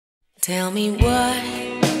Tell me, what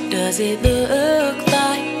does it look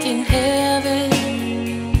like in heaven?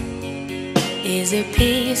 Is it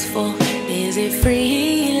peaceful? Is it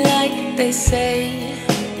free like they say?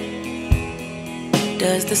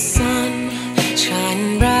 Does the sun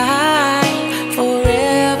shine bright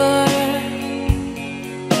forever?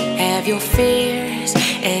 Have your fears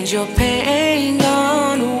and your pain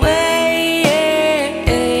gone away?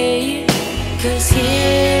 'Cause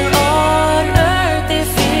here on earth it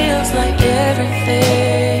feels like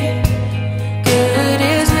everything good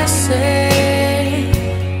is missing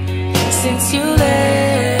since you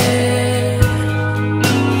left.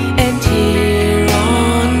 And here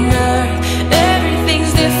on earth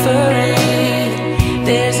everything's different.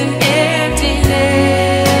 There's an emptiness.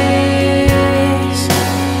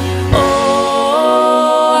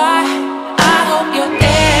 Oh, I hope you're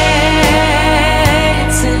dancing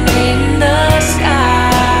in the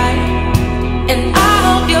sky, and I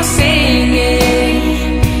hope you're singing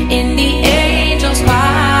in the angels'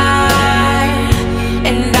 choir,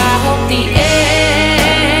 and I hope the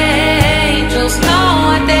angels know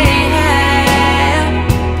what they have.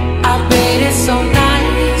 I bet it's so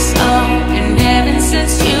nice up in heaven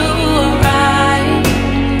since you arrived.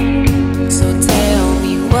 So tell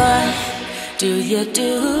me, what do you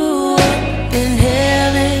do up in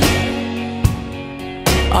heaven?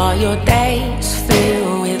 Are your days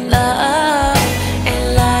filled with love and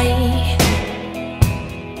light?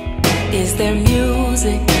 Is there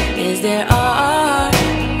music? Is there art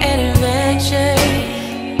and invention?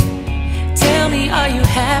 Tell me, are you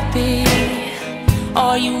happy?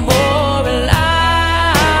 Are you more alive?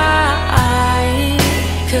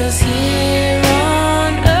 'Cause here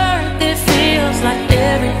on earth it feels like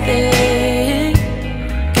everything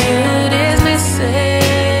good is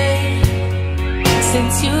missing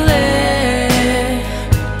since you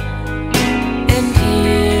left. And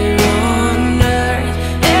here on earth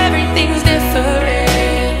everything's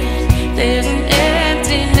different. There's an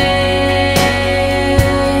emptiness.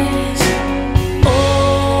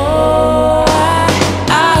 Oh,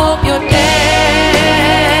 I hope you're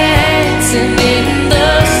dancing in the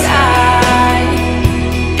sky,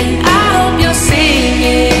 and I hope you're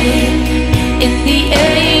singing in the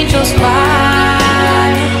angels'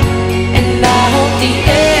 choir, and I hope the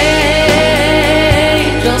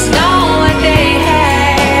angels know what they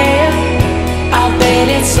have. I bet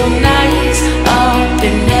it's so nice up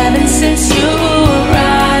in heaven since you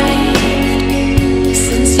arrived.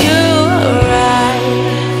 Since you arrived.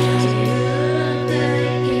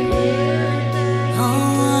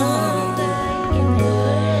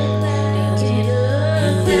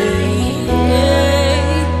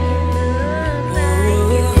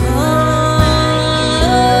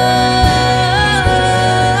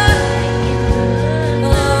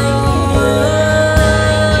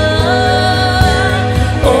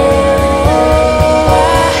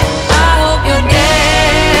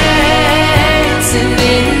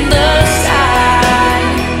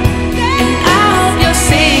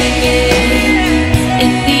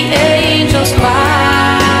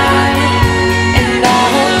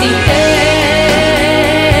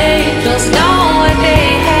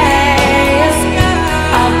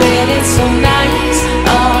 So nice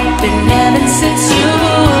up in heaven since you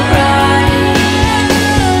arrived.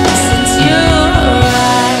 Since you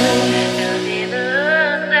arrived. Does it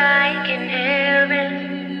look like in heaven?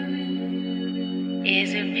 Is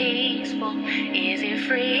it peaceful? Is it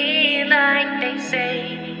free like they say?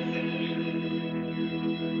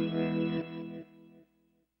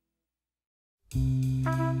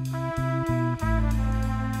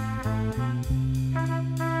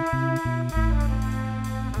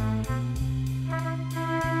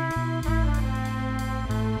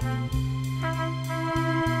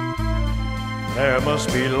 There must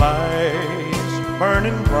be lights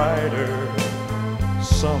burning brighter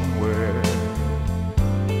somewhere.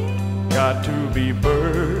 Got to be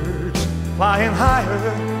birds flying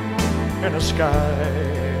higher in a sky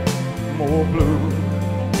more blue.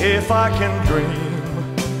 If I can dream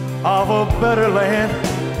of a better land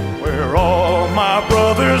where all my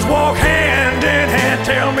brothers walk hand in hand,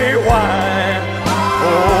 tell me why,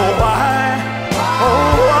 oh why,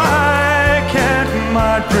 oh why can't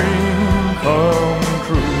my dream come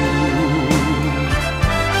true?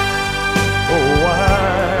 Oh, why?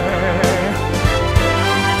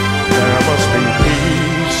 There must be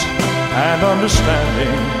peace and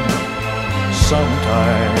understanding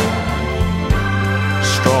sometime.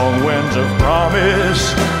 Strong winds of promise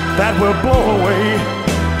that will blow away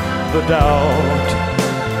the doubt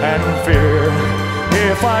and fear.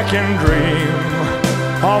 If I can dream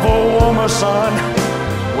of a warmer sun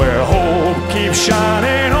where hope keeps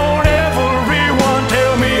shining on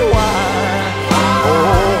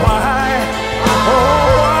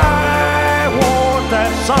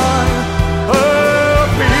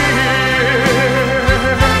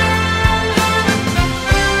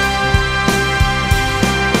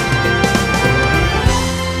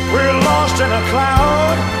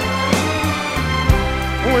cloud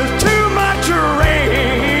with too much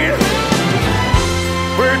rain.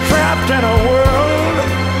 We're trapped in a world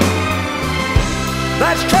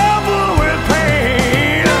that's troubled with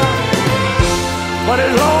pain. But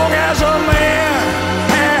as long as a man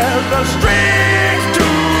has the strength to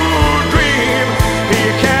dream, he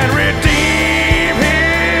can redeem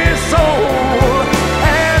his soul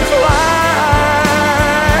and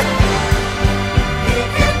fly. He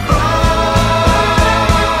can fly.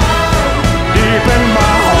 Deep in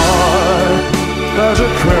my heart, there's a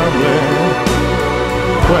trembling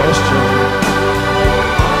question.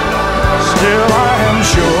 Still I am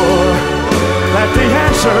sure that the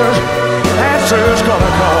answer's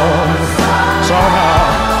gonna come somehow.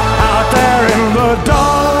 Out there in the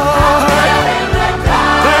dark,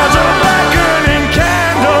 there's a beckoning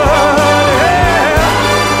candle,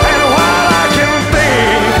 yeah. And while I can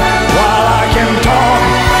think, while I can talk,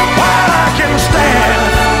 while I can stand,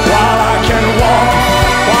 while I can walk,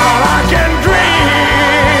 while I can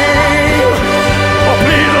dream, oh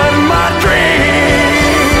please let my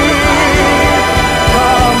dream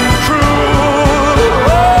come true.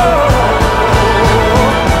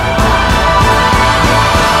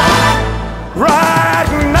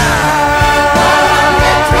 Right now,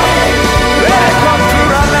 let it come true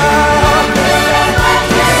right now.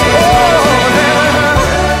 Oh,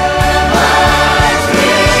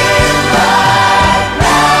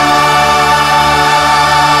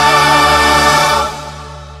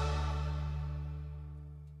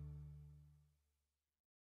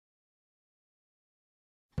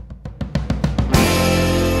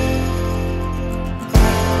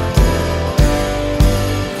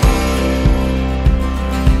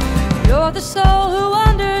 You're the soul who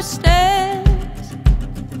understands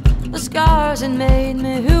the scars that made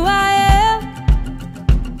me who I am.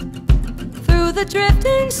 Through the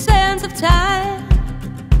drifting sands of time,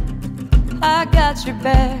 I got your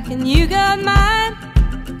back and you got mine.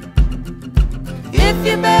 If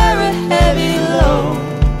you bear a heavy load,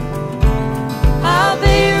 I'll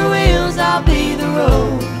be your wheels, I'll be the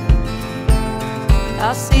road.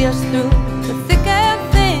 I'll see us through